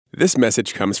This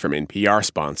message comes from NPR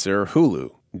sponsor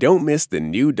Hulu. Don't miss the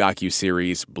new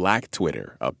docuseries Black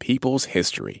Twitter, A People's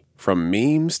History. From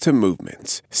memes to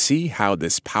movements, see how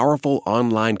this powerful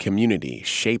online community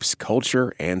shapes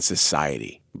culture and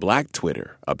society. Black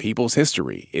Twitter, A People's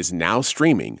History is now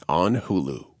streaming on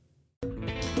Hulu.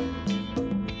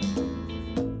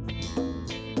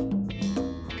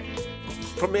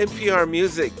 From NPR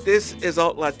Music, this is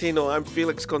Alt.Latino. I'm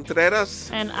Felix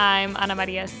Contreras. And I'm Ana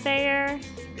Maria Sayer.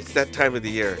 It's that time of the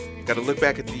year. Got to look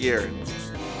back at the year.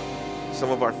 Some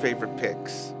of our favorite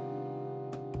picks.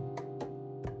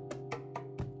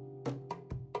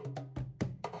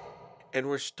 And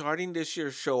we're starting this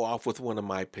year's show off with one of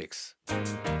my picks.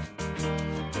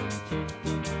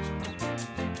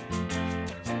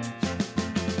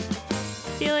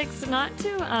 Felix, not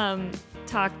to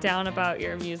talk down about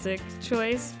your music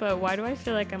choice, but why do I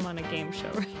feel like I'm on a game show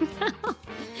right now?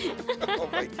 Oh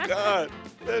my God,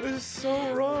 that is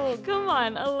so wrong. Come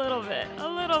on, a little bit.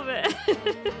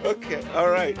 Okay, all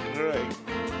right.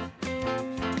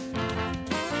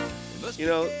 You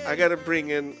know, I got to bring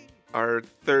in our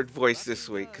third voice this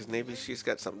week because maybe she's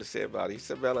got something to say about it.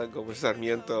 Isabela Gomez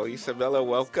Sarmiento. Isabela,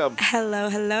 welcome.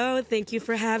 Hello. Thank you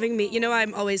for having me. You know,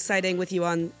 I'm always siding with you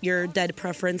on your dead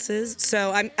preferences,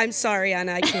 so I'm sorry,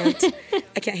 Anna. I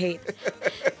can't hate.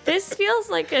 This feels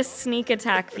like a sneak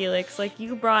attack, Felix. Like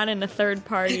you brought in a third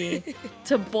party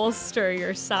to bolster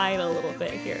your side a little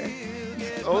bit here.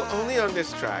 Only on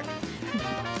this track.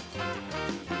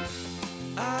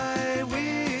 I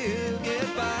will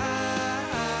get by.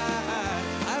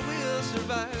 I will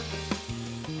survive.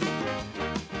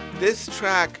 This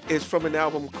track is from an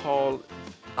album called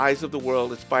Eyes of the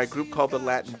World. It's by a group called the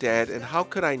Latin Dead. And how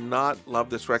could I not love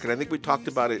this record? I think we talked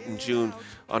about it in June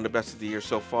on the Best of the Year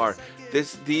so far.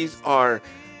 These are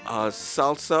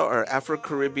salsa or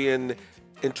Afro-Caribbean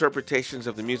interpretations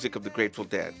of the music of the Grateful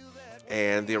Dead.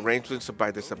 And the arrangements are by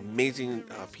this amazing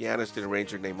pianist and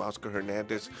arranger named Oscar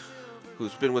Hernandez,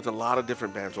 who's been with a lot of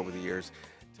different bands over the years.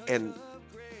 And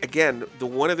again,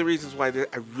 one of the reasons why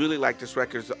I really like this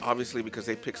record is obviously because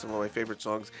they pick some of my favorite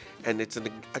songs, and it's an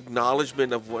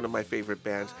acknowledgement of one of my favorite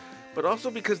bands, but also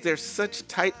because there's such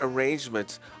tight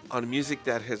arrangements on music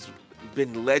that has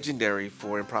been legendary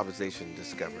for improvisation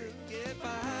discovery.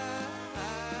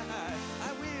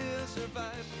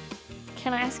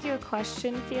 Can I ask you a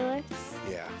question, Felix?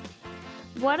 Yeah.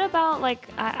 What about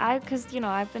because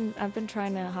I've been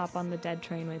trying to hop on the Dead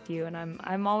train with you, and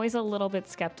I'm always a little bit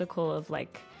skeptical of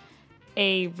like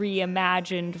a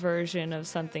reimagined version of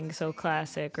something so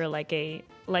classic, or like you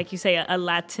say a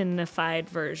Latinified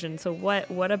version. So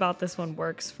what about this one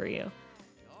works for you?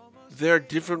 There are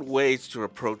different ways to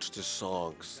approach the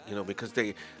songs, because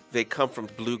they come from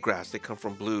bluegrass, they come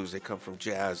from blues, they come from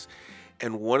jazz.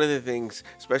 And one of the things,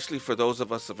 especially for those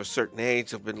of us of a certain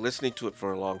age who've been listening to it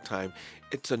for a long time,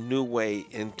 it's a new way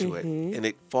into it. And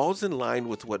it falls in line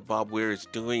with what Bob Weir is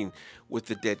doing with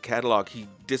the Dead catalog. He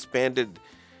disbanded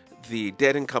the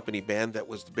Dead and Company band that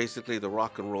was basically the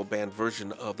rock and roll band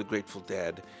version of the Grateful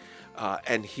Dead.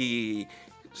 And he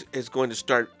is going to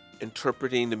start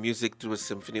interpreting the music through a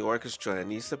symphony orchestra.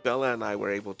 And Isabella and I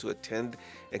were able to attend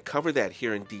and cover that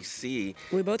here in D.C.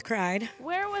 We both cried.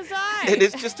 Where was I? And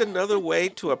it's just another way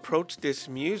to approach this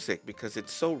music because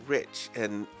it's so rich.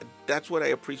 And that's what I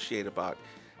appreciate about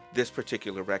this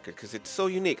particular record because it's so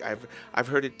unique. I've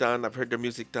heard it done. I've heard their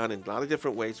music done in a lot of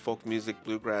different ways. Folk music,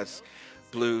 bluegrass,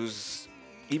 blues,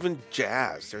 even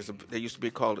jazz. There used to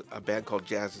be a band called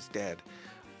Jazz is Dead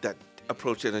that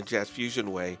approached it in a jazz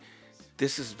fusion way.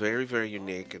 This is very, very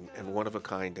unique and one of a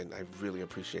kind, and I really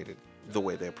appreciated the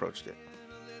way they approached it.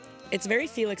 It's very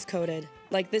Felix coded.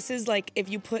 Like this is like if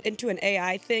you put into an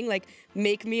AI thing, like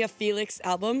make me a Felix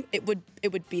album, it would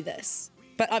be this.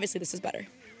 But obviously this is better.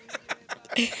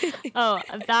 Oh,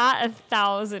 that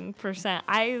 1,000%.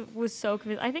 I was so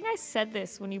confused. I think I said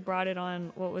this when you brought it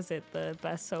on. What was it? The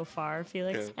best so far,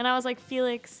 Felix. Yeah. And I was like,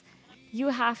 Felix, you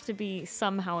have to be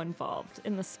somehow involved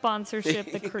in the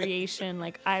sponsorship, the creation.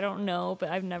 Like, I don't know, but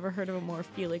I've never heard of a more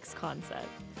Felix concept.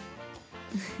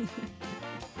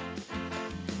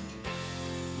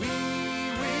 We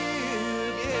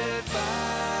will get by.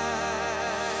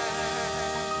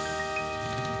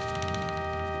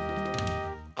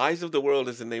 Eyes of the World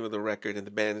is the name of the record, and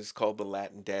the band is called The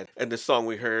Latin Dead. And the song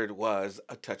we heard was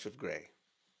A Touch of Grey.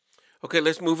 Okay,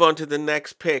 let's move on to the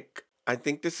next pick. I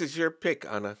think this is your pick,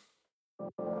 Ana.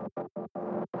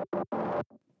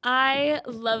 I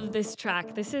love this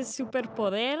track. This is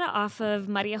Superpoder off of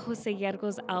Maria Jose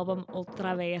Yergo's album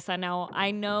Otra Vez. Now,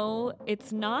 I know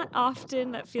it's not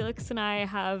often that Felix and I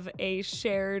have a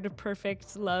shared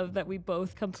perfect love that we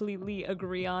both completely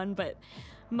agree on, but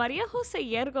Maria Jose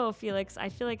Yergo, Felix, I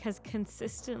feel like has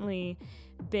consistently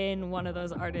been one of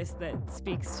those artists that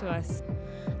speaks to us.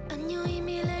 Años y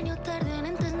milenios tarde en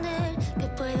entender que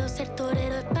puedo ser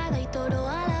torero, espada y toro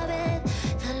a la vez.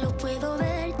 Ya lo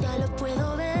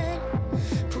puedo ver,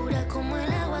 pura como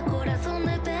el agua, corazón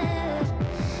de pez.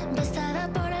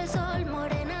 Besada por el sol,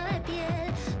 morena de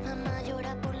piel. Mamá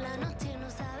llora por la noche y no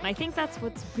sabe. I think that's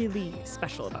what's really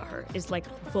special about her, is like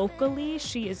vocally,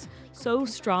 she is so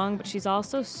strong, but she's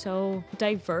also so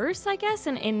diverse, I guess,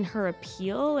 and in her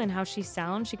appeal and how she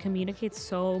sounds. She communicates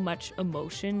so much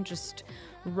emotion just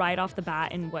right off the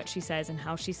bat in what she says and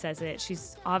how she says it.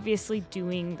 She's obviously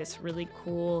doing this really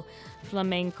cool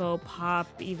flamenco pop,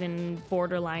 even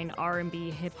borderline R&B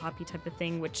hip-hoppy type of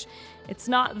thing, which it's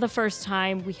not the first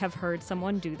time we have heard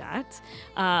someone do that.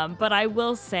 But I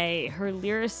will say her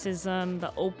lyricism,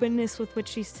 the openness with which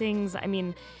she sings, I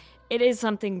mean, it is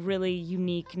something really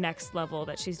unique, next level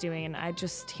that she's doing, and I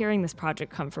just hearing this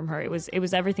project come from her, it was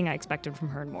everything I expected from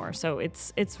her and more. So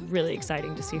it's really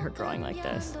exciting to see her growing like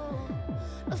this.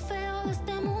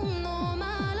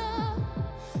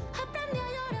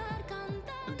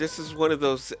 This is one of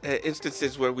those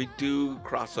instances where we do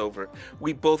cross over.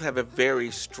 We both have a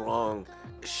very strong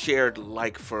shared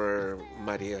like for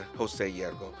Maria Jose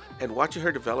Yergo, and watching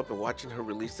her develop and watching her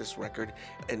release this record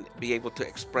and be able to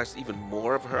express even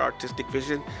more of her artistic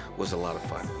vision was a lot of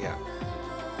fun. Yeah.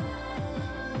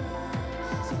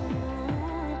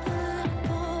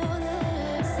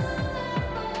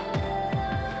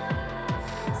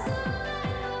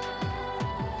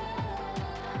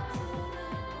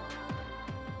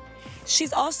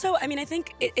 She's also, I mean, I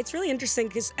think it's really interesting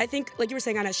because I think, like you were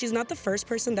saying, Anna, she's not the first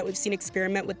person that we've seen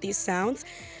experiment with these sounds.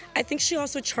 I think she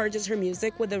also charges her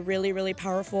music with a really, really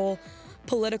powerful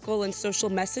political and social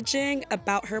messaging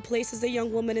about her place as a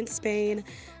young woman in Spain,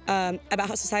 about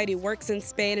how society works in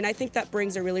Spain. And I think that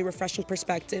brings a really refreshing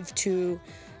perspective to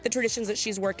the traditions that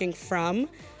she's working from.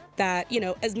 That, you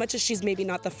know, as much as she's maybe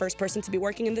not the first person to be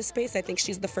working in this space, I think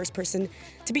she's the first person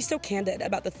to be so candid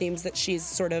about the themes that she's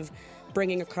sort of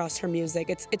bringing across her music.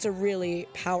 It's a really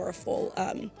powerful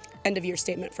end-of-year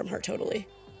statement from her, totally.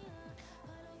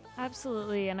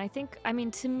 Absolutely, and I think, I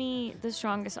mean, to me, the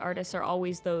strongest artists are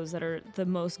always those that are the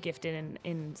most gifted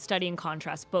in studying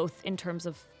contrast, both in terms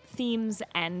of themes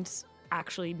and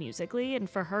actually musically. And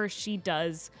for her, she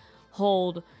does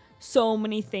hold so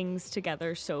many things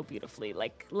together so beautifully.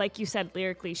 Like you said,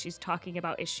 lyrically, she's talking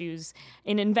about issues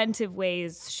in inventive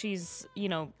ways. She's, you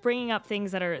know, bringing up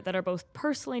things that are both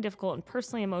personally difficult and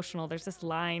personally emotional. There's this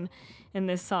line in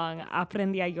this song,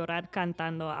 "Aprendí a llorar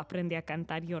cantando, aprendí a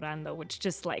cantar llorando," which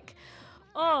just like,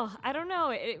 oh, I don't know,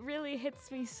 it really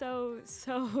hits me so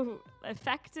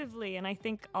effectively. And I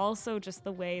think also just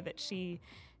the way that she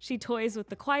toys with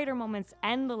the quieter moments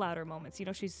and the louder moments. You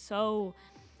know, she's so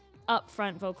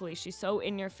upfront vocally, she's so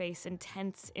in your face,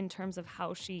 intense in terms of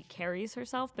how she carries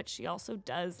herself, but she also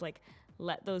does like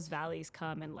let those valleys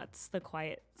come and lets the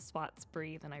quiet spots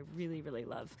breathe. And I really, really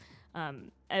love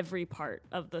every part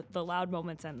of the loud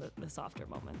moments and the softer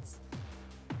moments.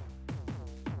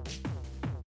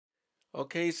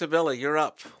 Okay, Isabella, you're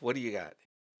up. What do you got?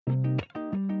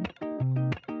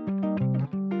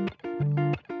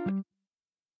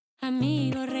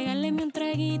 Amigo, regáleme un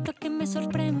traguito que me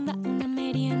sorprenda, una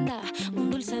merienda, un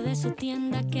dulce de su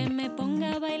tienda que me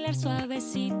ponga a bailar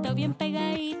suavecito, bien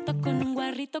pegadito, con un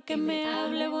guarrito que me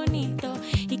hable bonito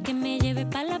y que me lleve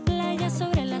pa' la playa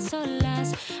sobre las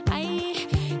olas. Ay,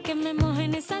 que me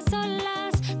mojen esas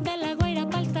olas de la Guaira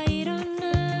pa'l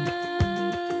Tayrona.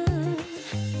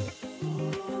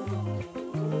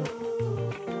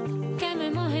 Que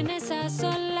me mojen esas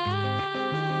olas.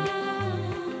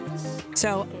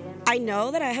 So I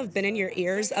know that I have been in your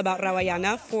ears about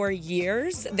Rawayana for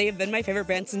years. They have been my favorite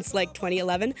band since like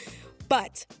 2011.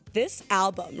 But this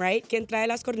album, right, Quien Trae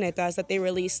Las Cornetas, that they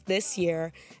released this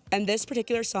year, and this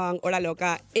particular song, Hora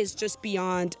Loca, is just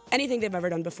beyond anything they've ever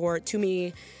done before to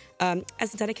me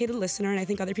as a dedicated listener, and I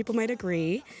think other people might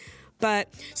agree. But,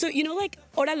 so, you know, like,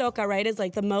 Hora Loca, right, is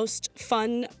like the most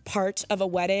fun part of a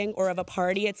wedding or of a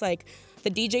party. It's like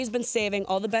the DJ's been saving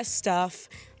all the best stuff.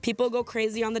 People go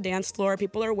crazy on the dance floor.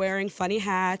 People are wearing funny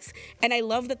hats. And I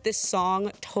love that this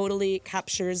song totally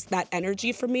captures that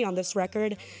energy for me on this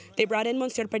record. They brought in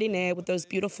Monsieur Periné with those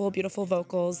beautiful, beautiful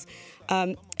vocals.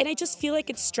 And I just feel like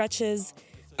it stretches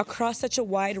across such a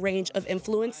wide range of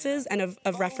influences and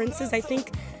of references. I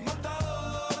think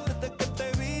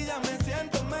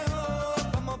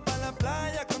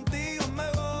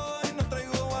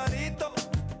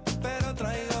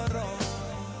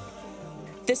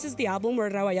this is the album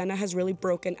where Rawayana has really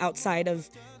broken outside of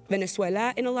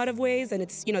Venezuela in a lot of ways. And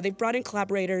it's, they've brought in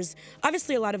collaborators,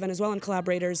 obviously a lot of Venezuelan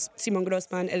collaborators, Simon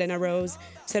Grossman, Elena Rose,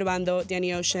 Servando,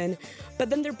 Danny Ocean. But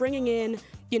then they're bringing in,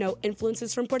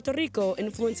 influences from Puerto Rico,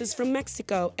 influences from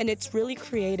Mexico. And it's really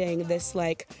creating this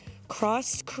like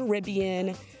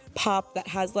cross-Caribbean pop that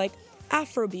has like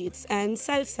Afrobeats and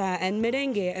salsa and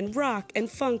merengue and rock and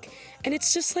funk. And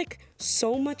it's just like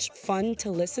so much fun to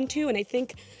listen to. And I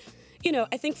think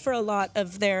for a lot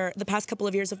of the past couple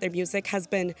of years of their music has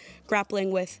been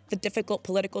grappling with the difficult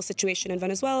political situation in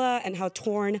Venezuela and how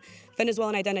torn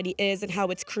Venezuelan identity is and how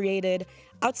it's created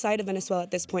outside of Venezuela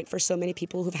at this point for so many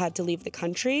people who've had to leave the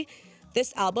country.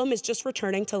 This album is just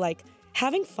returning to like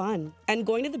having fun and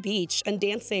going to the beach and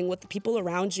dancing with the people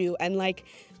around you. And like,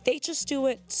 they just do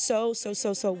it so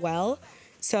well.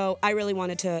 So I really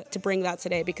wanted to bring that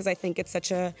today because I think it's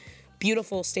such a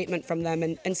beautiful statement from them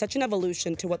and such an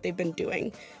evolution to what they've been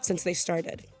doing since they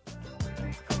started.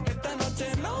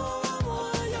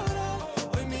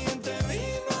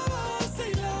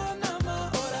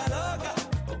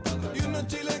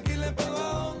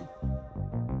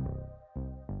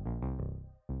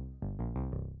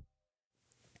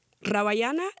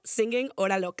 Rawayana singing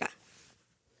Hora Loca.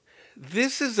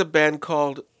 This is a band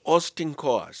called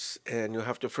Ostincoas, and you'll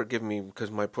have to forgive me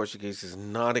because my Portuguese is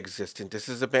non-existent. This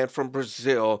is a band from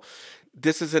Brazil.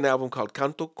 This is an album called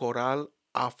Canto Coral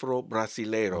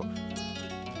Afro-Brasileiro.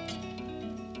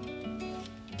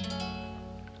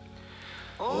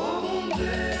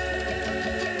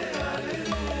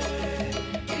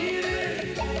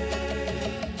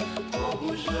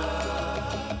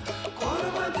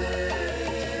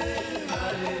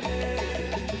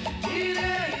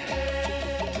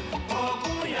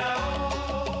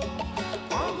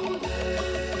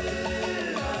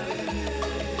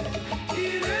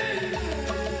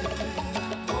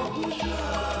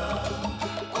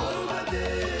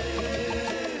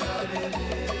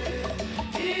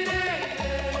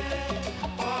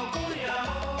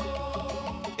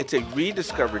 It's a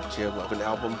rediscovered gem of an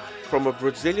album from a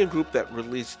Brazilian group that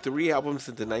released 3 albums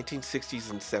in the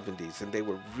 1960s and 70s, and they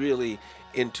were really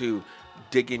into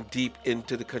digging deep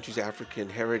into the country's African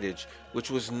heritage,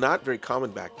 which was not very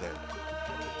common back then.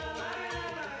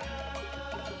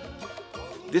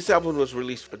 This album was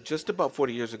released just about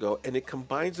 40 years ago, and it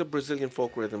combines the Brazilian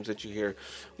folk rhythms that you hear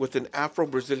with an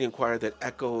Afro-Brazilian choir that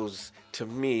echoes, to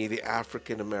me, the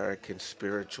African-American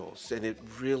spirituals. And it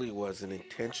really was an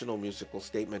intentional musical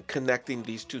statement connecting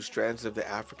these two strands of the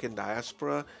African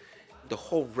diaspora. The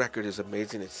whole record is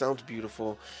amazing. It sounds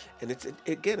beautiful. And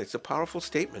it's a powerful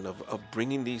statement of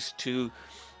bringing these two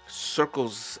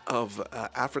circles of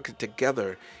Africa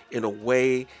together in a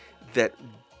way that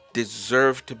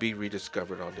deserve to be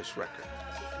rediscovered on this record.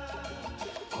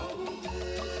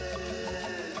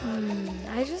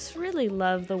 I just really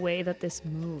love the way that this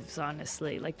moves,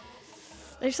 honestly. Like,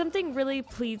 there's something really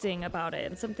pleasing about it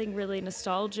and something really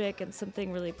nostalgic and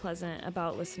something really pleasant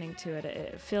about listening to it.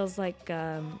 It feels like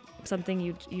something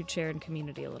you'd share in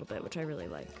community a little bit, which I really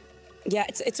like. Yeah,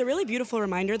 it's a really beautiful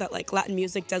reminder that like Latin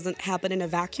music doesn't happen in a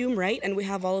vacuum, right? And we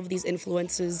have all of these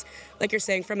influences, like you're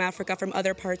saying, from Africa, from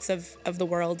other parts of the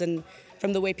world, and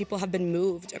from the way people have been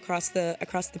moved across the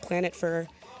planet for,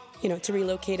 to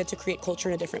relocate and to create culture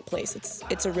in a different place.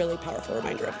 It's a really powerful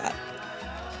reminder of that.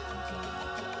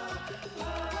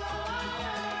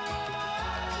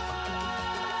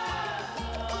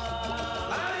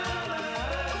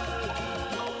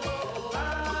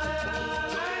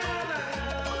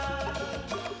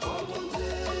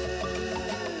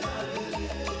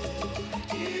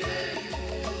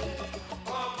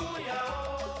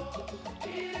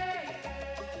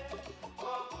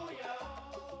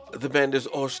 The band is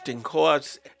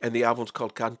Ostincoas, and the album's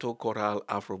called Canto Coral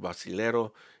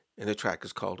Afro-Brasileiro, and the track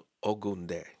is called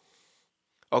Ogunde.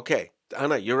 Okay,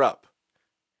 Ana, you're up.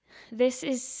 This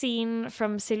is seen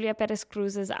from Silvia Perez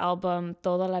Cruz's album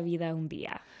Toda la Vida Un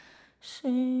Día.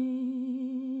 Sin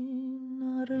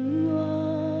arriba,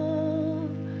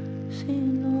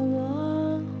 sin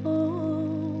abajo,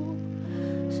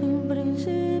 sin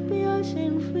principio,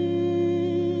 sin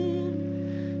fin,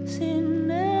 sin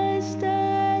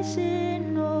este,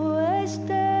 sin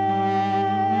oeste,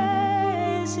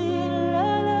 sin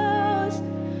lados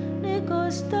ni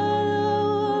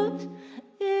costados,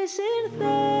 y sin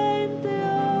centro,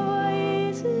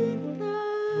 y sin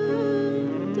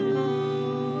centro,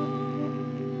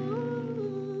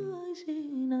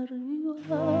 sin arriba.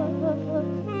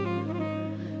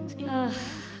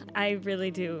 I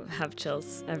really do have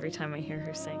chills every time I hear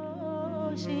her sing.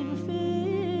 Sin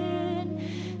fin,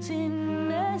 sin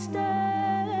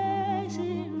este,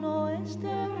 sin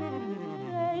oeste,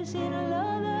 sin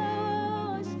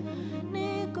lados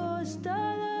ni costados.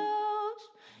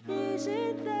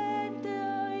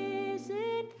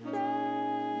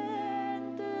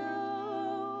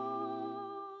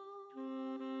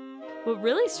 What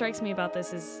really strikes me about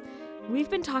this is we've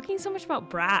been talking so much about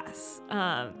brass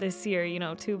this year,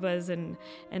 tubas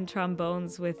and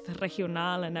trombones with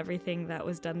regional and everything that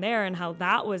was done there and how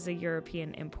that was a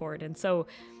European import. And so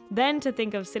then to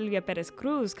think of Silvia Perez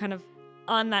Cruz kind of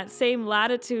on that same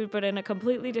latitude, but in a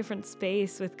completely different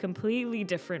space with completely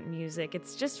different music.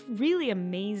 It's just really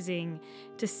amazing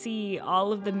to see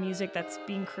all of the music that's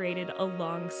being created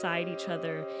alongside each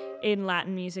other in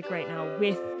Latin music right now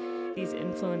with these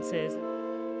influences.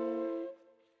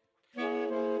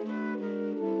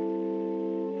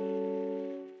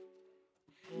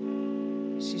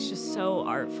 She's just so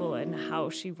artful in how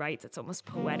she writes. It's almost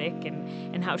poetic,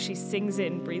 and how she sings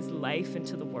it and breathes life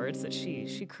into the words that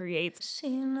she creates.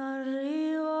 Sin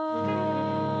arriba,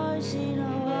 sin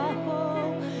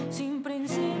abajo, sin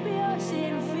principio,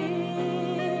 sin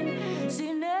fin,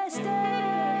 sin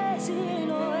este, sin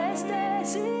oeste,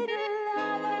 sin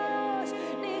lados,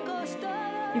 ni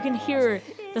costados. You can hear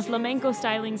the flamenco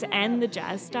stylings and the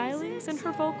jazz stylings in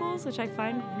her vocals, which I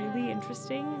find really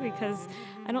interesting because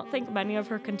I don't think many of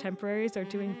her contemporaries are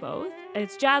doing both.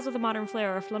 It's jazz with a modern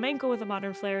flair or flamenco with a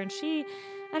modern flair, and she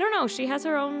has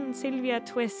her own Silvia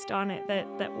twist on it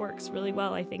that works really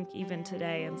well, I think, even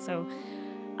today. And so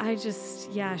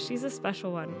she's a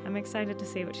special one. I'm excited to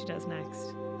see what she does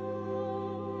next.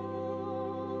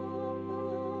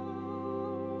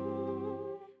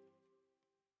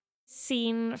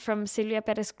 Scene from Silvia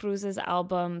Perez Cruz's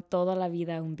album Toda la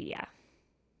Vida Un Día.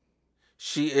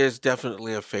 She is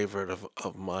definitely a favorite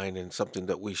of mine and something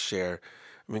that we share.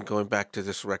 I mean, going back to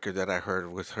this record that I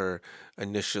heard with her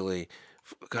initially,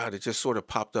 God, it just sort of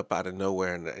popped up out of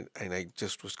nowhere, and I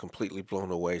just was completely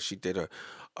blown away. She did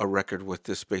a record with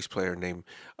this bass player named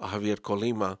Javier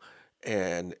Colima,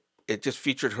 and it just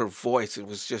featured her voice. It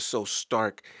was just so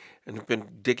stark. And I've been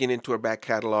digging into her back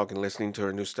catalog and listening to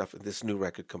her new stuff, and this new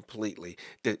record completely.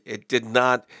 It did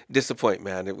not disappoint,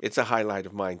 man. It's a highlight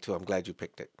of mine, too. I'm glad you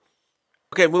picked it.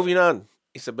 Okay, moving on.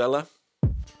 Isabella?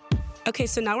 Okay,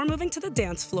 so now we're moving to the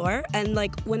dance floor. And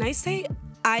when I say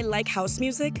I like house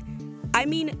music, I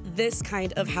mean this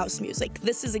kind of house music.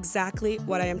 This is exactly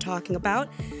what I am talking about.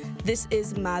 This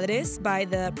is Madres by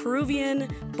the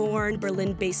Peruvian-born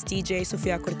Berlin-based DJ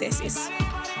Sofia Cortesis.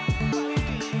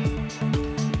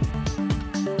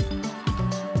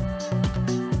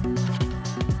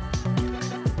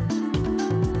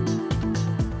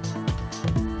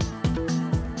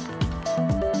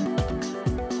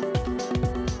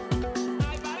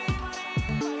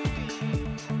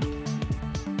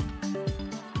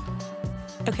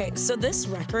 Okay, so this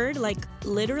record,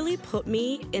 literally put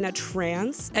me in a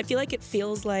trance. I feel like it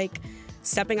feels like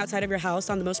stepping outside of your house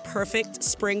on the most perfect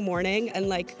spring morning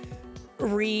and,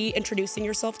 reintroducing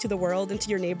yourself to the world and to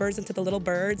your neighbors and to the little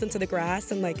birds and to the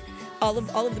grass and, all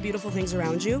of the beautiful things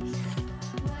around you.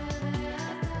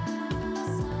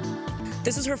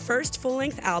 This is her first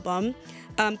full-length album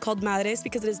called Madres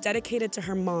because it is dedicated to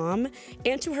her mom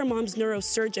and to her mom's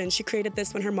neurosurgeon. She created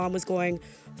this when her mom was going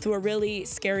through a really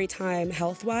scary time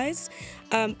health-wise.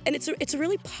 And it's a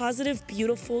really positive,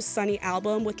 beautiful, sunny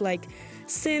album with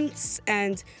synths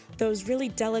and those really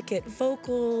delicate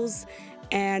vocals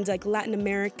and Latin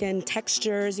American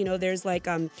textures. There's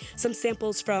some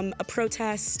samples from a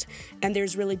protest, and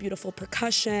there's really beautiful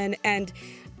percussion. And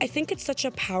I think it's such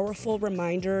a powerful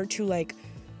reminder to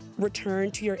return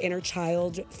to your inner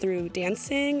child through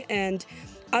dancing. And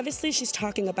obviously she's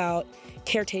talking about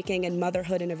caretaking and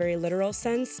motherhood in a very literal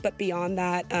sense, but beyond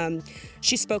that,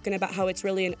 she's spoken about how it's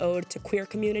really an ode to queer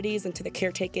communities and to the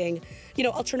caretaking,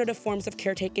 alternative forms of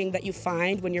caretaking that you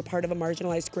find when you're part of a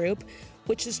marginalized group,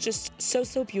 which is just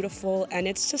so beautiful. And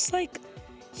it's just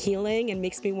healing and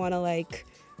makes me want to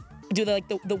do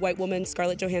the white woman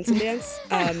Scarlett Johansson dance.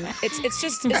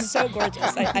 It's so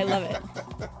gorgeous. I love it.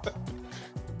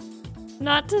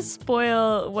 Not to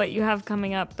spoil what you have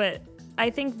coming up, but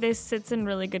I think this sits in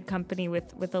really good company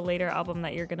with a later album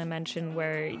that you're going to mention,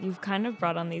 where you've kind of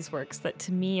brought on these works that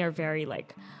to me are very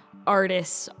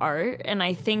artist's art. And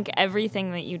I think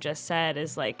everything that you just said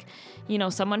is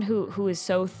someone who is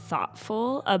so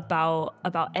thoughtful about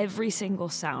every single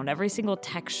sound, every single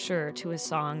texture to a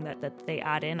song that they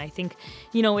add in. I think,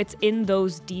 it's in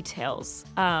those details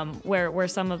where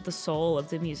some of the soul of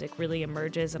the music really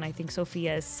emerges. And I think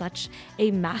Sofia is such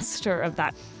a master of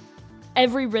that.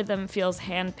 Every rhythm feels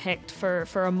handpicked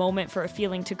for a moment, for a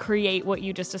feeling, to create what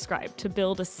you just described, to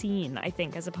build a scene, I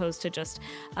think, as opposed to just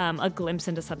a glimpse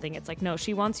into something. It's no,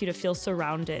 she wants you to feel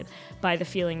surrounded by the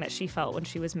feeling that she felt when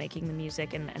she was making the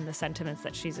music and the sentiments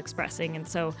that she's expressing. And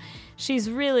so she's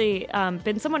really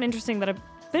been someone interesting that I've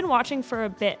been watching for a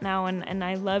bit now, and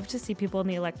I love to see people in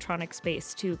the electronic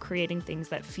space too, creating things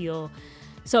that feel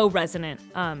so resonant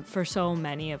for so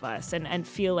many of us, and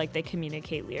feel like they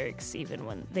communicate lyrics even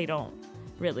when they don't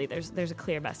really. There's a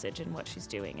clear message in what she's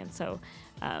doing, and so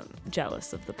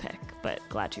jealous of the pick, but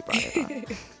glad you brought it on.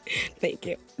 Thank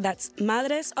you. That's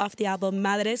Madres off the album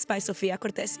Madres by Sofia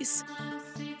Cortesis.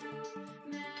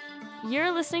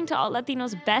 You're listening to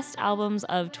Alt.Latino's best albums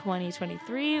of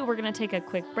 2023. We're going to take a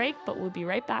quick break, but we'll be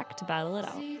right back to battle it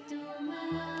out.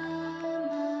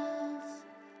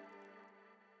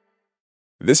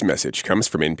 This message comes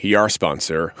from NPR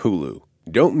sponsor Hulu.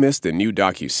 Don't miss the new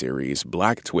docuseries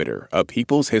Black Twitter, A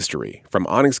People's History from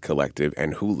Onyx Collective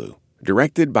and Hulu.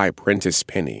 Directed by Prentice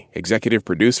Penny, executive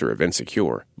producer of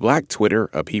Insecure, Black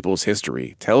Twitter, A People's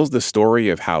History tells the story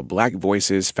of how Black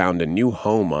voices found a new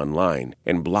home online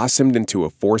and blossomed into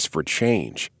a force for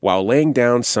change, while laying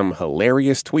down some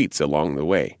hilarious tweets along the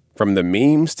way. From the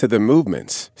memes to the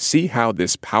movements, see how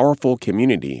this powerful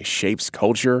community shapes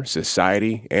culture,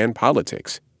 society, and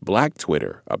politics. Black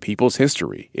Twitter, A People's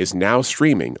History is now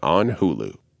streaming on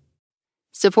Hulu.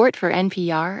 Support for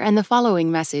NPR and the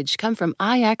following message come from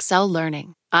IXL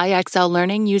Learning. IXL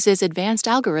Learning uses advanced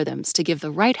algorithms to give the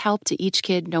right help to each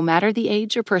kid no matter the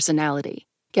age or personality.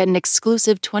 Get an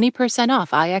exclusive 20%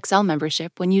 off IXL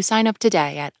membership when you sign up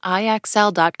today at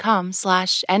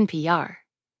IXL.com/NPR.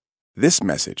 This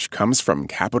message comes from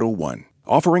Capital One,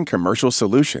 offering commercial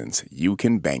solutions you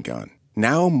can bank on.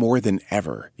 Now more than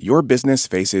ever, your business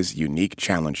faces unique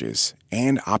challenges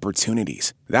and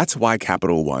opportunities. That's why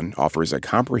Capital One offers a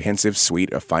comprehensive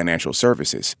suite of financial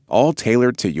services, all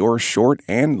tailored to your short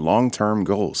and long-term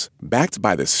goals. Backed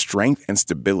by the strength and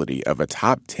stability of a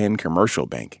top 10 commercial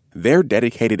bank, their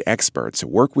dedicated experts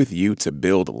work with you to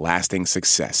build lasting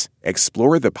success.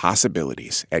 Explore the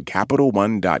possibilities at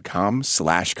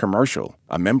CapitalOne.com/commercial,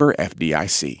 a member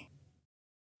FDIC.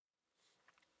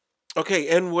 Okay,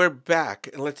 and we're back.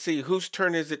 And let's see, whose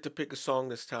turn is it to pick a song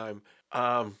this time?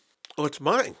 It's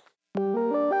mine.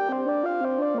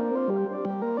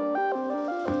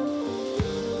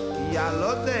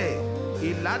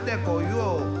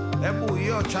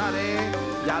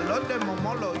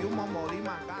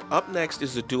 Up next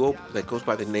is a duo that goes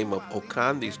by the name of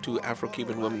Okan. These two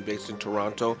Afro-Cuban women based in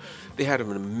Toronto. They had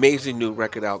an amazing new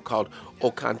record out called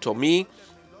Okan Tomi.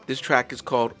 This track is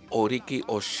called Oriki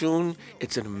Oshun.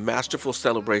 It's a masterful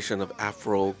celebration of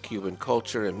Afro-Cuban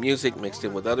culture and music mixed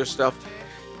in with other stuff.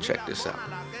 Check this out.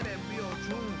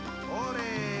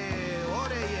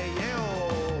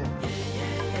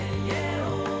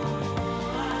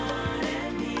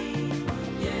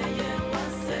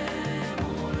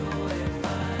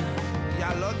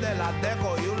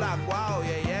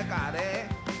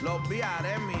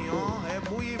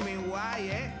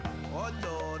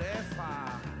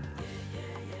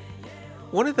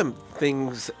 One of the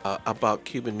things about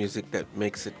Cuban music that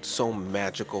makes it so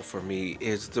magical for me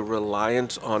is the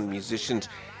reliance on musicians,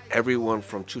 everyone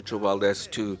from Chucho Valdez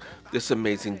to this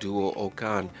amazing duo,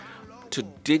 Okan, to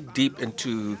dig deep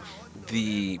into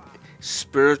the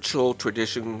spiritual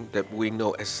tradition that we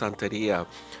know as Santeria,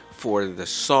 for the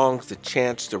songs, the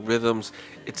chants, the rhythms.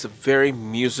 It's a very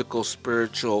musical,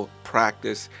 spiritual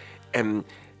practice, and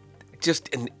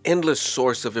just an endless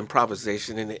source of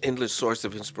improvisation and an endless source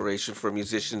of inspiration for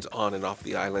musicians on and off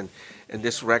the island. And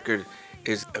this record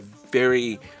is a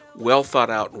very well thought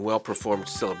out and well performed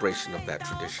celebration of that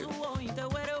tradition.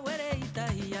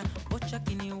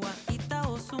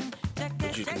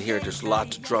 As you can hear, there's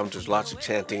lots of drums, there's lots of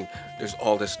chanting, there's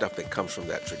all this stuff that comes from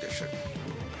that tradition.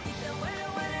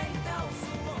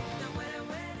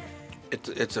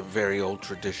 It's a very old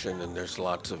tradition, and there's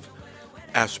lots of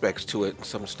aspects to it,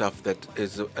 some stuff that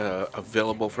is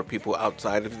available for people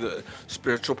outside of the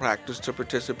spiritual practice to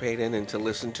participate in and to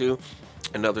listen to,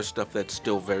 and other stuff that's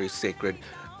still very sacred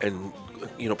and,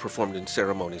 you know, performed in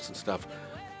ceremonies and stuff.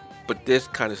 But this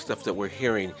kind of stuff that we're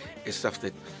hearing is stuff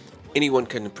that anyone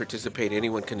can participate,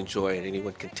 anyone can enjoy, and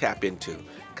anyone can tap into,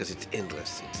 because it's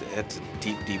endless. It's a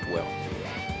deep, deep well.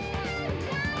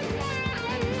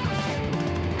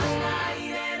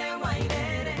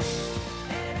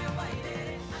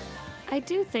 I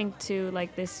do think too,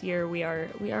 like this year we are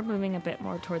moving a bit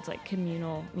more towards like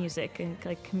communal music and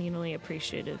like communally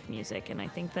appreciative music, and I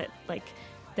think that like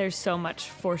there's so much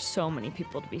for so many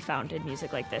people to be found in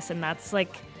music like this, and that's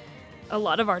like a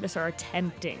lot of artists are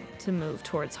attempting to move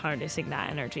towards harnessing that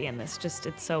energy, and it's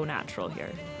so natural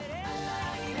here.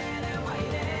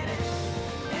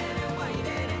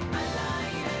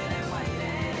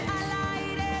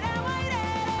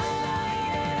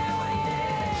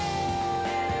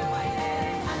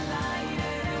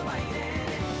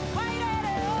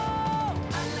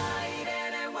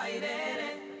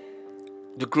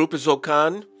 The group is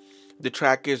Okan. The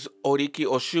track is Oriki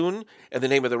Oshun, and the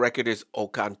name of the record is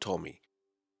Okan Tomi.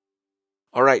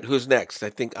 All right, who's next?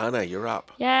 I think, Anna, you're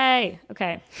up. Yay.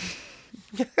 Okay.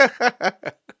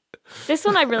 This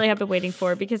one I really have been waiting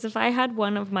for, because if I had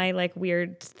one of my like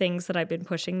weird things that I've been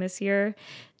pushing this year,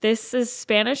 this is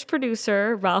Spanish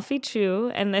producer Ralphie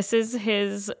Chu, and this is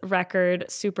his record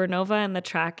Supernova, and the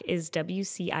track is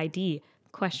WCID ?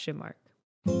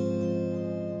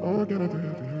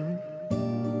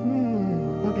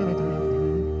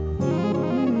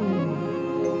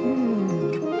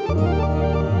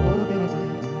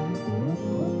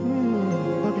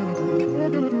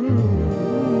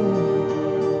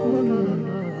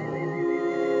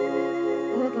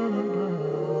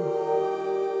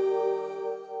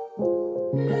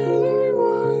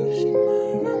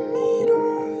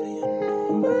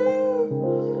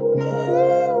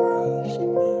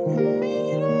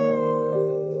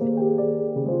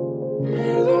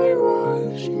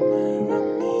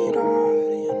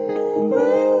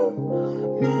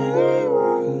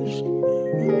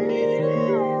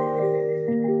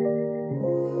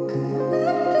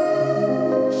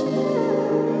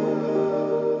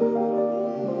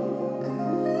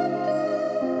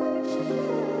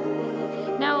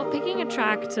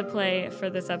 Track to play for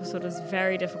this episode was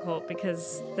very difficult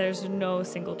because there's no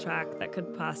single track that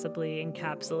could possibly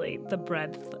encapsulate the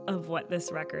breadth of what this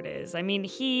record is. I mean,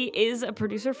 he is a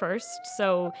producer first,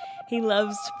 so he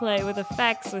loves to play with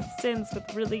effects, with synths,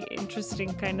 with really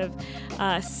interesting kind of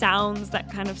sounds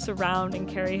that kind of surround and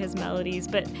carry his melodies,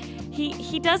 but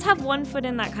he does have one foot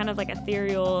in that kind of like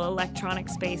ethereal electronic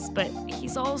space, but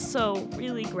he's also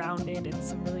really grounded in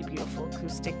some really beautiful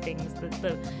acoustic things.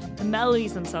 The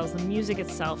melodies themselves, the music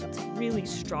itself, it's really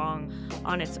strong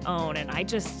on its own. And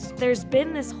there's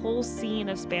been this whole scene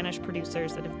of Spanish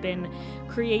producers that have been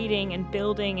creating and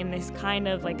building in this kind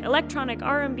of like electronic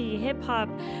R&B, hip hop,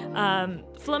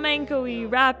 flamenco-y,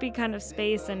 rappy kind of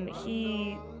space, and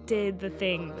he did the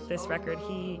thing with this record.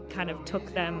 He kind of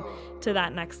took them to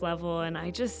that next level, and I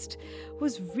just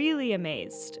was really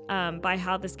amazed by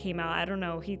how this came out. I don't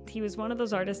know, he was one of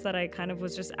those artists that I kind of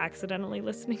was just accidentally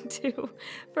listening to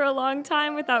for a long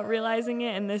time without realizing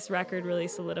it, and this record really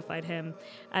solidified him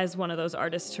as one of those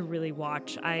artists to really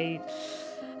watch.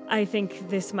 I think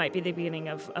this might be the beginning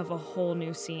of a whole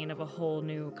new scene, of a whole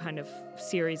new kind of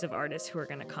series of artists who are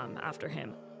going to come after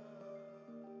him.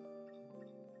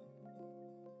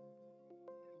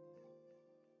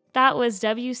 That was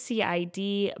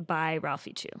WCID by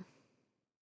Ralphie Chu.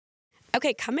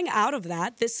 Okay, coming out of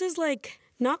that, this is like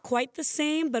not quite the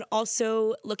same, but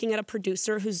also looking at a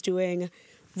producer who's doing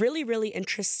really, really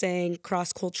interesting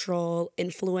cross-cultural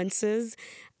influences.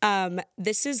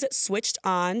 This is Switched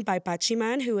On by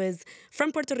Pachiman, who is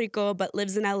from Puerto Rico but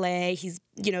lives in LA. He's,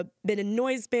 been in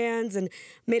noise bands and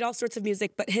made all sorts of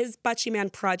music, but his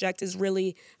Pachiman project is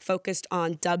really focused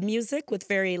on dub music with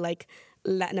very like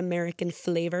Latin American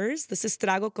flavors. This is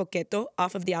Trago Coqueto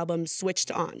off of the album Switched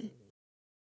On.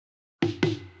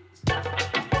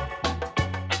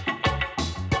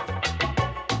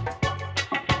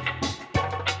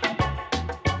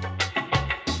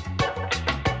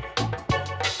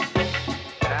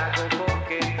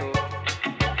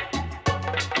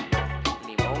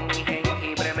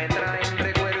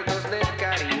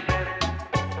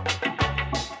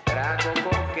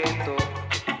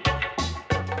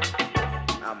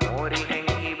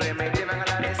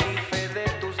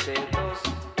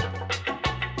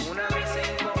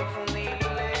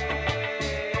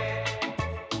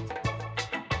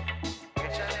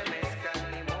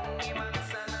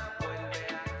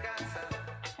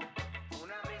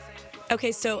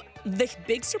 Okay, so the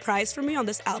big surprise for me on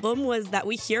this album was that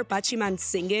we hear Pachiman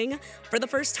singing for the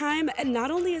first time, and not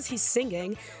only is he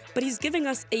singing, but he's giving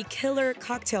us a killer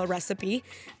cocktail recipe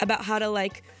about how to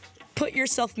like put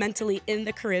yourself mentally in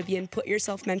the Caribbean, put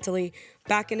yourself mentally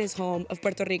back in his home of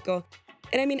Puerto Rico.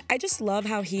 And I mean, I just love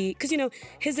how because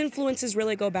his influences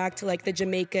really go back to like the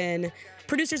Jamaican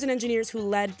producers and engineers who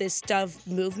led this dub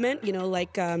movement,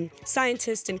 like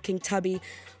Scientist and King Tubby.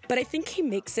 But I think he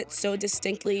makes it so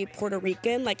distinctly Puerto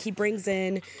Rican. Like he brings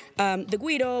in the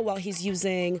guido while he's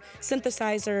using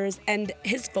synthesizers, and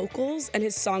his vocals and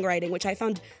his songwriting, which I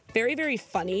found very, very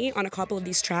funny on a couple of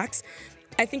these tracks,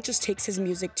 I think just takes his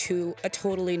music to a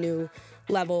totally new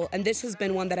level. And this has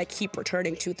been one that I keep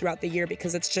returning to throughout the year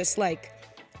because it's just like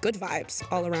good vibes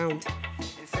all around.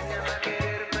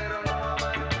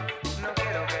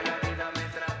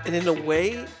 And in a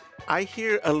way, I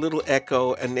hear a little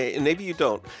echo, and maybe you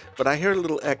don't, but I hear a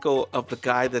little echo of the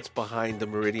guy that's behind the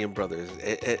Meridian Brothers,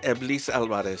 Eblis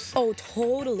Alvarez. Oh,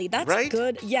 totally. That's right?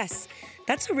 Good. Yes.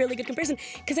 That's a really good comparison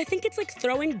because I think it's like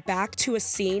throwing back to a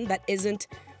scene that isn't,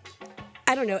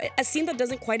 I don't know, a scene that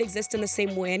doesn't quite exist in the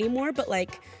same way anymore, but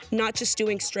like not just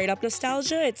doing straight up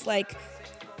nostalgia. It's like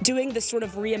doing this sort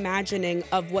of reimagining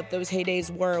of what those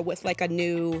heydays were with like a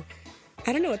new,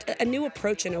 I don't know, a new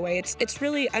approach in a way. It's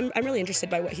really, I'm really interested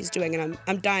by what he's doing, and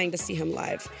I'm dying to see him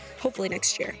live, hopefully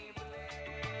next year.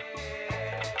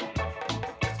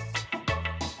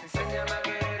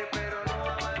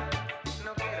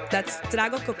 That's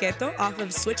Trago Coqueto off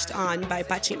of Switched On by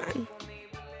Pachiman.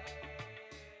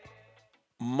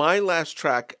 My last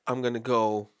track, I'm going to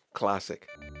go classic.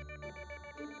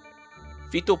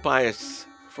 Fito Páez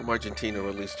from Argentina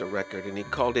released a record, and he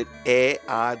called it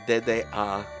EADDA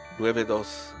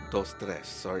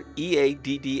 9223, or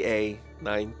EADDA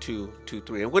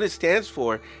 9223. And what it stands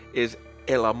for is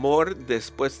El Amor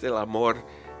Después del Amor,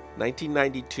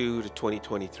 1992 to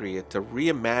 2023. It's a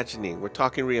reimagining. We're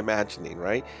talking reimagining,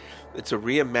 right? It's a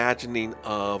reimagining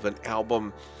of an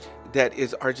album that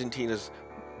is Argentina's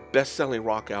best-selling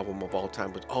rock album of all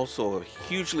time, but also a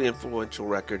hugely influential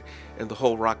record in the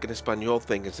whole rock en español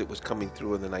thing as it was coming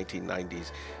through in the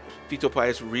 1990s. Fito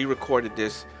Páez re-recorded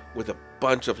this with a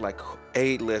bunch of like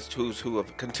A-list who's who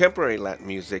of contemporary Latin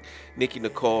music: Nicky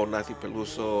Nicole, Nancy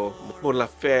Peluso, Mon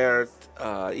Laferte,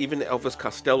 even Elvis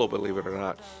Costello, believe it or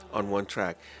not, on one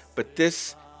track. But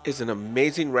this is an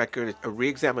amazing record, a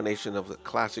re-examination of the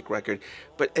classic record,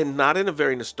 and not in a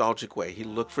very nostalgic way. He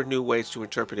looked for new ways to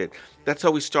interpret it. That's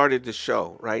how we started the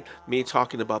show, right? Me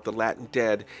talking about the Latin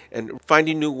dead and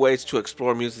finding new ways to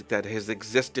explore music that has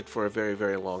existed for a very,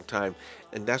 very long time.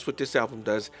 And that's what this album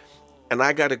does. And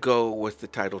I got to go with the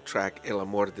title track, El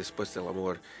Amor Después del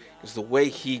Amor, because the way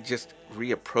he just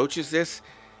reapproaches this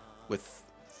with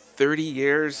 30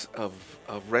 years of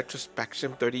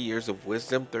retrospection, 30 years of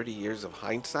wisdom, 30 years of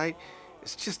hindsight.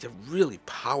 It's just a really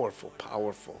powerful,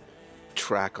 powerful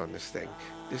track on this thing.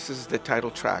 This is the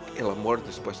title track, El Amor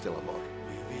Después del Amor.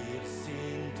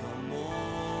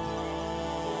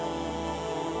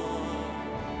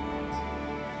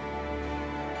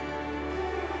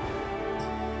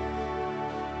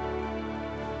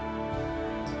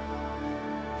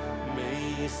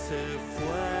 Me hice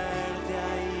fuerte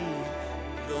ahí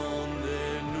donde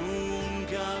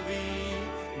nunca vi.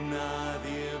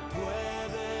 Nadie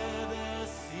puede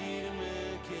decirme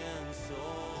quién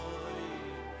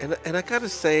soy. And I gotta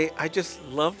say, I just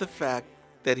love the fact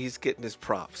that he's getting his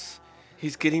props.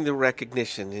 He's getting the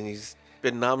recognition, and he's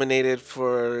been nominated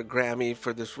for Grammy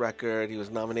for this record. He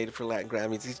was nominated for Latin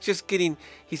Grammys. He's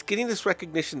getting this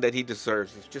recognition that he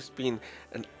deserves. He's just being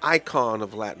an icon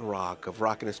of Latin rock en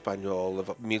español,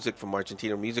 of music from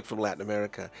Argentina, music from Latin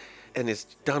America. And it's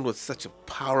done with such a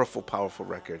powerful, powerful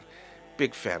record.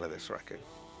 Big fan of this record.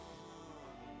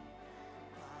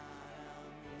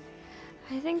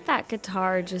 I think that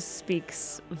guitar just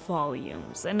speaks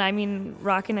volumes. And I mean,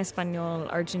 rock en español,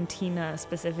 Argentina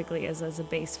specifically as a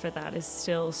base for that is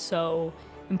still so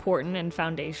important and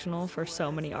foundational for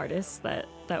so many artists that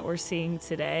we're seeing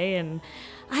today. And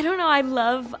I don't know, I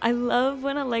love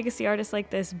when a legacy artist like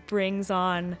this brings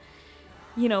on,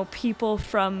 you know, people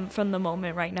from the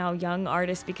moment right now, young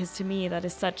artists, because to me that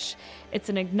is it's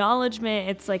an acknowledgement,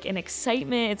 it's like an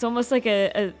excitement, it's almost like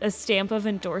a stamp of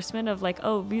endorsement of like,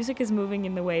 oh, music is moving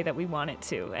in the way that we want it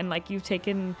to, and like you've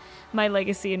taken my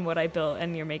legacy and what I built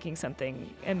and you're making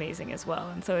something amazing as well.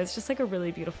 And so it's just like a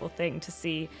really beautiful thing to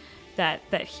see that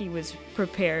he was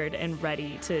prepared and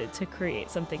ready to create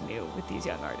something new with these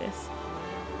young artists.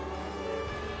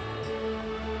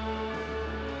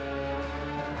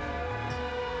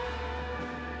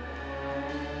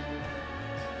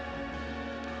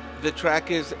 The track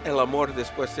is El Amor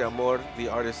Después de Amor. The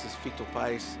artist is Fito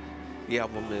Páez. The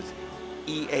album is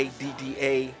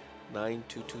EADDA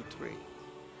 9223.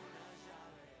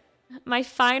 My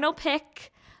final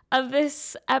pick of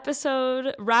this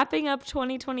episode, wrapping up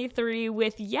 2023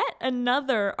 with yet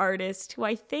another artist who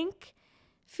I think,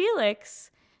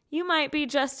 Felix, you might be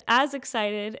just as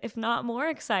excited, if not more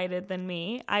excited than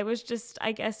me. I was just,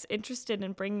 I guess, interested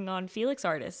in bringing on Felix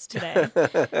artists today.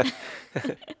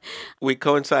 We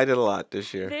coincided a lot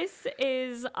this year. This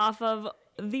is off of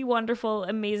the wonderful,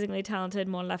 amazingly talented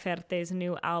Mon Laferte's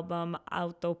new album,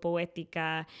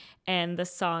 Autopoética, and the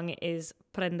song is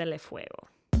Prendele Fuego.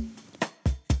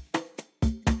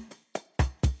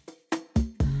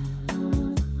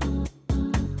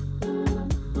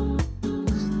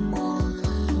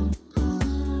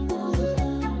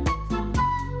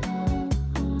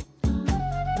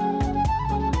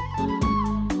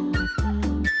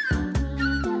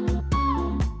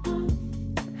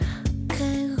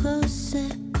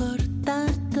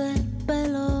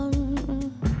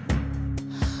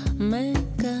 Me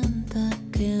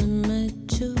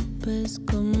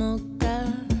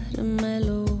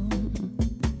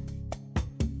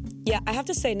I have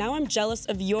to say, now I'm jealous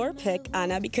of your pick,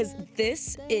 Ana, because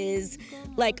this is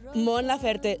like Mon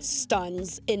Laferte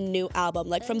stuns in new album.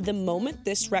 Like from the moment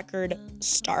this record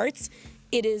starts,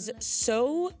 it is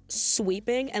so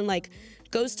sweeping and like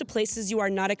goes to places you are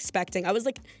not expecting. I was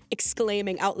like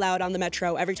exclaiming out loud on the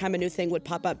metro every time a new thing would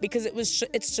pop up because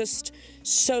it's just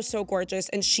so gorgeous.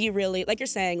 And she really, like you're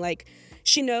saying, like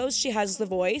she knows she has the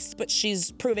voice, but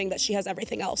she's proving that she has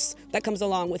everything else that comes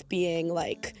along with being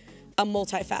like a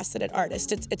multifaceted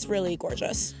artist. It's really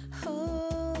gorgeous.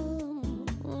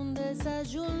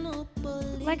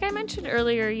 Like I mentioned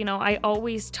earlier, you know, I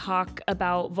always talk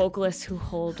about vocalists who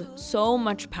hold so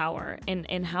much power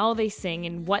in how they sing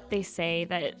and what they say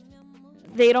that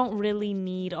they don't really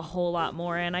need a whole lot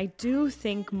more. And I do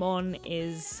think Mon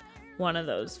is one of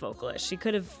those vocalists. She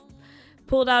could have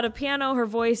pulled out a piano, her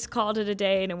voice, called it a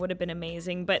day, and it would have been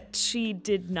amazing. But she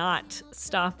did not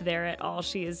stop there at all.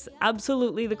 She is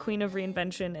absolutely the queen of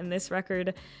reinvention, and this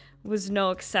record was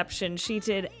no exception. She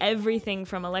did everything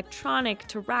from electronic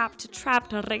to rap to trap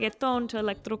to reggaeton to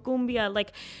electrocumbia.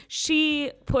 Like,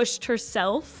 she pushed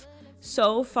herself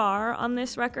so far on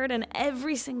this record, and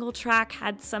every single track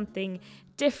had something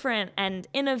different and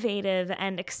innovative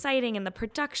and exciting. And the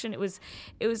production, it was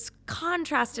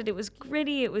contrasted, it was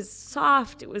gritty, it was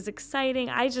soft, it was exciting.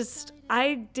 I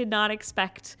did not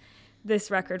expect this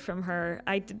record from her.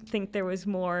 I did think there was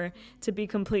more to be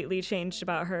completely changed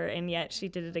about her, and yet she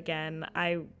did it again.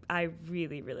 I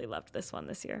really loved this one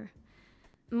this year.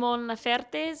 Mon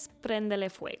Laferte's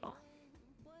Prendele Fuego.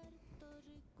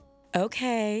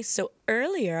 Okay, so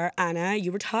earlier, Ana,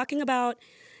 you were talking about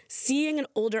seeing an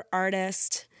older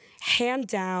artist hand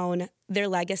down their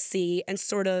legacy and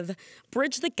sort of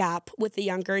bridge the gap with the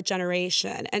younger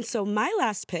generation. And so my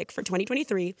last pick for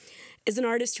 2023 is an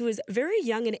artist who is very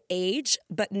young in age,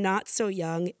 but not so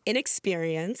young in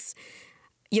experience.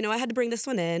 You know, I had to bring this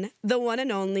one in. The one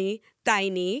and only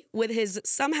Tiny with his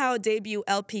somehow debut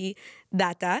LP,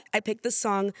 Data. I picked the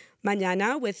song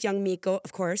Mañana with Young Miko,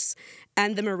 of course,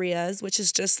 and the Marias, which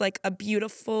is just like a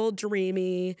beautiful,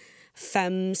 dreamy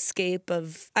femscape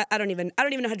of, I don't even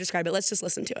know how to describe it. Let's just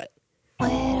listen to it.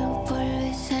 Muero por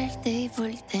besarte y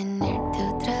por tenerte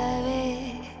otra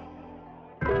vez,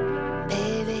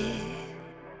 baby.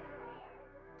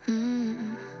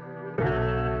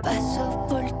 Paso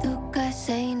por tu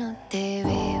casa y no te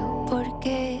veo, ¿por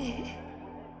qué,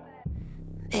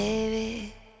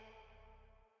 baby?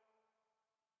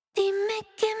 Dime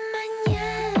que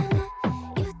mañana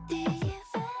yo te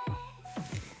llevaré.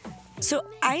 So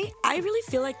I really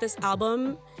feel like this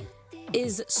album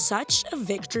is such a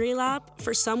victory lap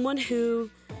for someone who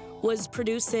was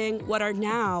producing what are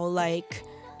now like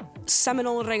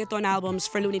seminal reggaeton albums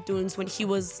for Looney Tunes when he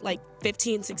was like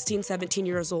 15, 16, 17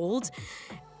 years old.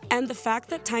 And the fact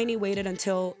that Tiny waited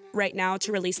until right now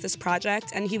to release this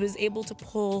project, and he was able to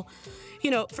pull,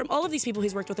 you know, from all of these people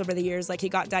he's worked with over the years, like he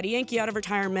got Daddy Yankee out of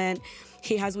retirement,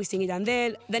 he has Wisin y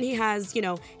Yandel, then he has, you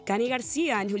know, Cani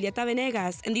Garcia and Julieta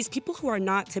Venegas, and these people who are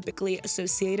not typically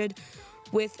associated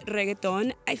with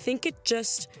reggaeton. I think it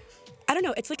just, I don't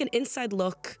know, it's like an inside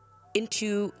look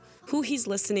into who he's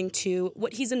listening to,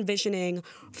 what he's envisioning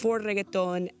for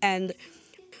reggaeton, and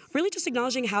really just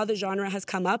acknowledging how the genre has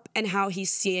come up and how he's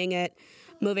seeing it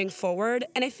moving forward.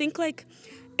 And I think like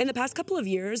in the past couple of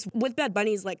years, with Bad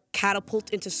Bunny's like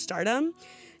catapult into stardom,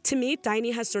 to me,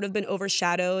 Tiny has sort of been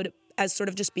overshadowed as sort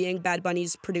of just being Bad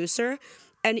Bunny's producer.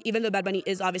 And even though Bad Bunny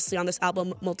is obviously on this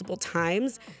album multiple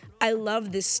times, I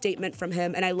love this statement from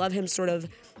him, and I love him sort of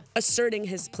asserting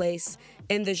his place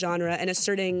in the genre and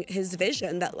asserting his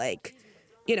vision that, like,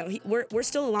 you know, we're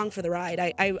still along for the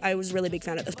ride. I was a really big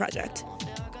fan of this project.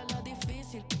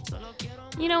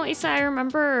 You know, Issa, I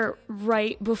remember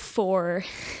right before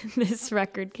this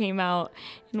record came out,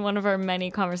 in one of our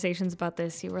many conversations about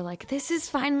this, you were like, this is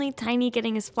finally Tiny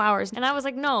getting his flowers. And I was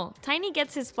like, no, Tiny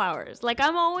gets his flowers. Like,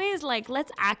 I'm always like,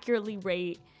 let's accurately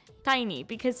rate Tiny,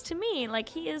 because to me, like,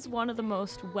 he is one of the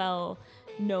most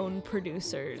well-known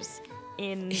producers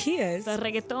in the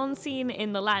reggaeton scene,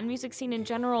 in the Latin music scene in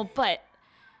general, but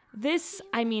this,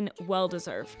 I mean,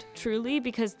 well-deserved, truly,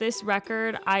 because this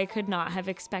record I could not have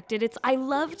expected. I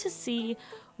love to see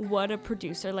what a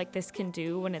producer like this can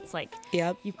do when it's like,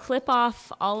 you clip off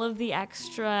all of the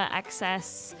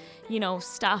excess, you know,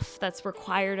 stuff that's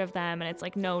required of them, and it's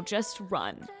like, no, just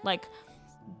run. Like,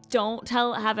 don't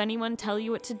have anyone tell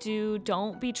you what to do.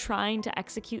 Don't be trying to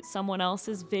execute someone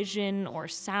else's vision or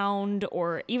sound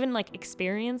or even like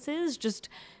experiences. Just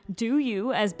do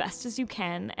you as best as you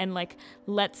can, and like,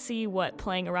 let's see what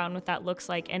playing around with that looks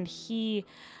like. And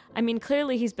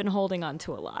clearly he's been holding on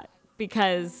to a lot,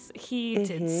 because he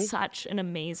did such an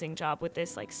amazing job with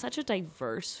this, like such a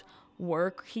diverse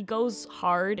work. He goes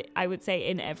hard, I would say,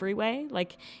 in every way.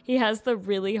 Like, he has the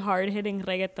really hard-hitting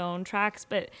reggaeton tracks,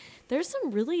 but there's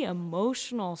some really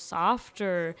emotional,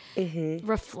 softer,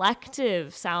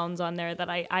 reflective sounds on there that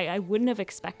I wouldn't have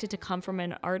expected to come from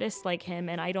an artist like him,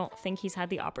 and I don't think he's had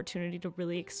the opportunity to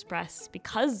really express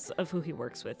because of who he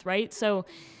works with, right? So,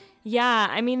 yeah,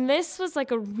 I mean, this was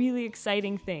like a really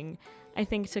exciting thing, I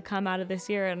think, to come out of this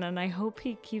year, and I hope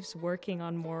he keeps working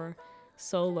on more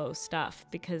solo stuff,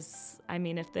 because I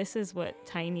mean, if this is what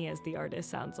Tiny as the artist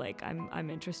sounds like, I'm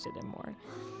interested in more.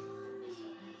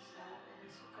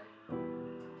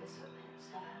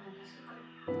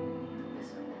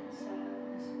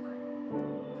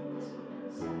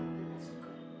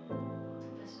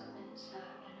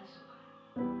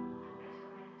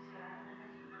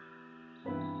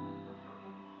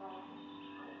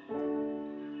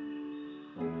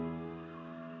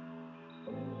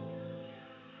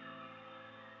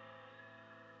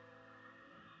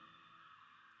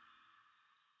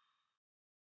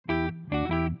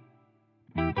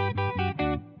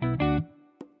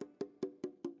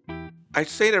 I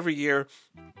say it every year,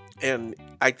 and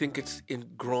I think it's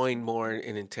growing more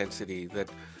in intensity, that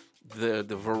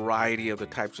the variety of the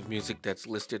types of music that's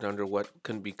listed under what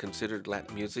can be considered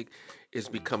Latin music is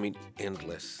becoming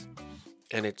endless.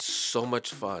 And it's so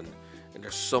much fun. And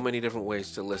there's so many different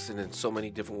ways to listen and so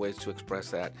many different ways to express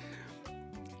that.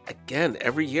 Again,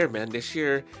 every year, man. This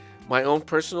year, my own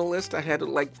personal list, I had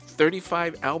like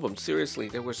 35 albums. Seriously,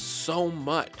 there was so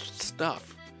much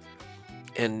stuff.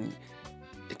 And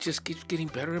it just keeps getting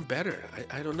better and better.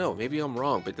 I don't know. Maybe I'm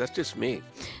wrong, but that's just me.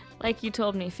 Like you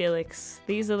told me, Felix,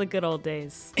 these are the good old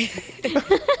days. You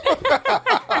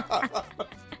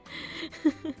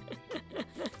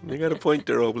got a point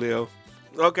there, Oblio.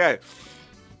 Okay,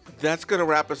 that's going to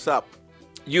wrap us up.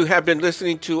 You have been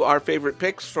listening to our favorite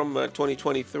picks from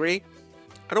 2023.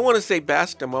 I don't want to say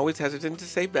best. I'm always hesitant to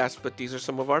say best, but these are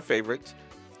some of our favorites.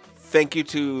 Thank you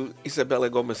to Isabella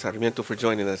Gomez Sarmiento for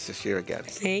joining us this year again.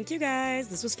 Thank you, guys.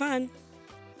 This was fun.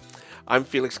 I'm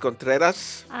Felix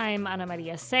Contreras. I'm Ana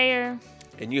Maria Sayer.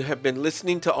 And you have been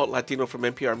listening to Alt.Latino from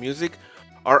NPR Music.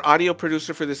 Our audio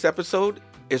producer for this episode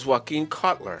is Joaquin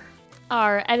Kotler.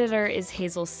 Our editor is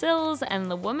Hazel Sills,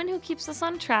 and the woman who keeps us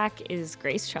on track is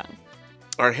Grace Chung.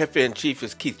 Our Jefe-in-Chief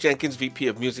is Keith Jenkins, VP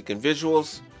of Music and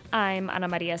Visuals. I'm Ana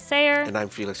Maria Sayer. And I'm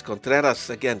Felix Contreras.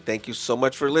 Again, thank you so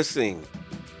much for listening.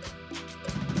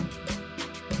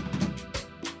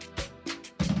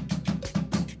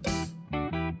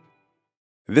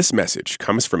 This message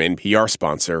comes from NPR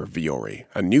sponsor Vuori,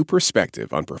 a new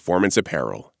perspective on performance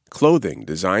apparel. Clothing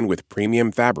designed with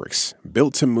premium fabrics,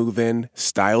 built to move in,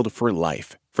 styled for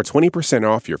life. For 20%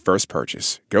 off your first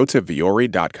purchase, go to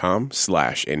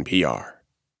vuori.com/NPR.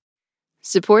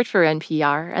 Support for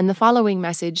NPR and the following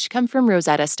message come from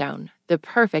Rosetta Stone, the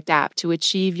perfect app to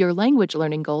achieve your language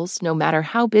learning goals no matter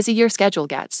how busy your schedule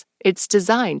gets. It's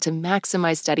designed to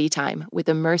maximize study time with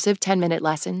immersive 10-minute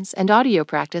lessons and audio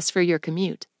practice for your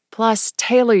commute. Plus,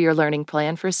 tailor your learning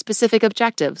plan for specific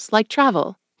objectives like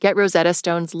travel. Get Rosetta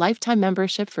Stone's lifetime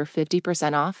membership for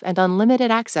 50% off and unlimited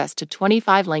access to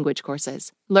 25 language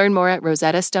courses. Learn more at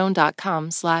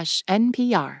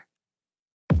rosettastone.com/NPR.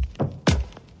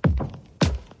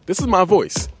 This is my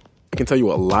voice. It can tell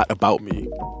you a lot about me,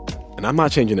 and I'm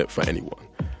not changing it for anyone.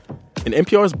 In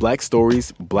NPR's Black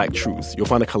Stories, Black Truths, you'll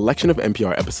find a collection of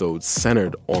NPR episodes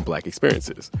centered on Black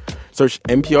experiences. Search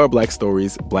NPR Black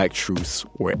Stories, Black Truths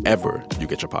wherever you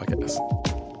get your podcasts.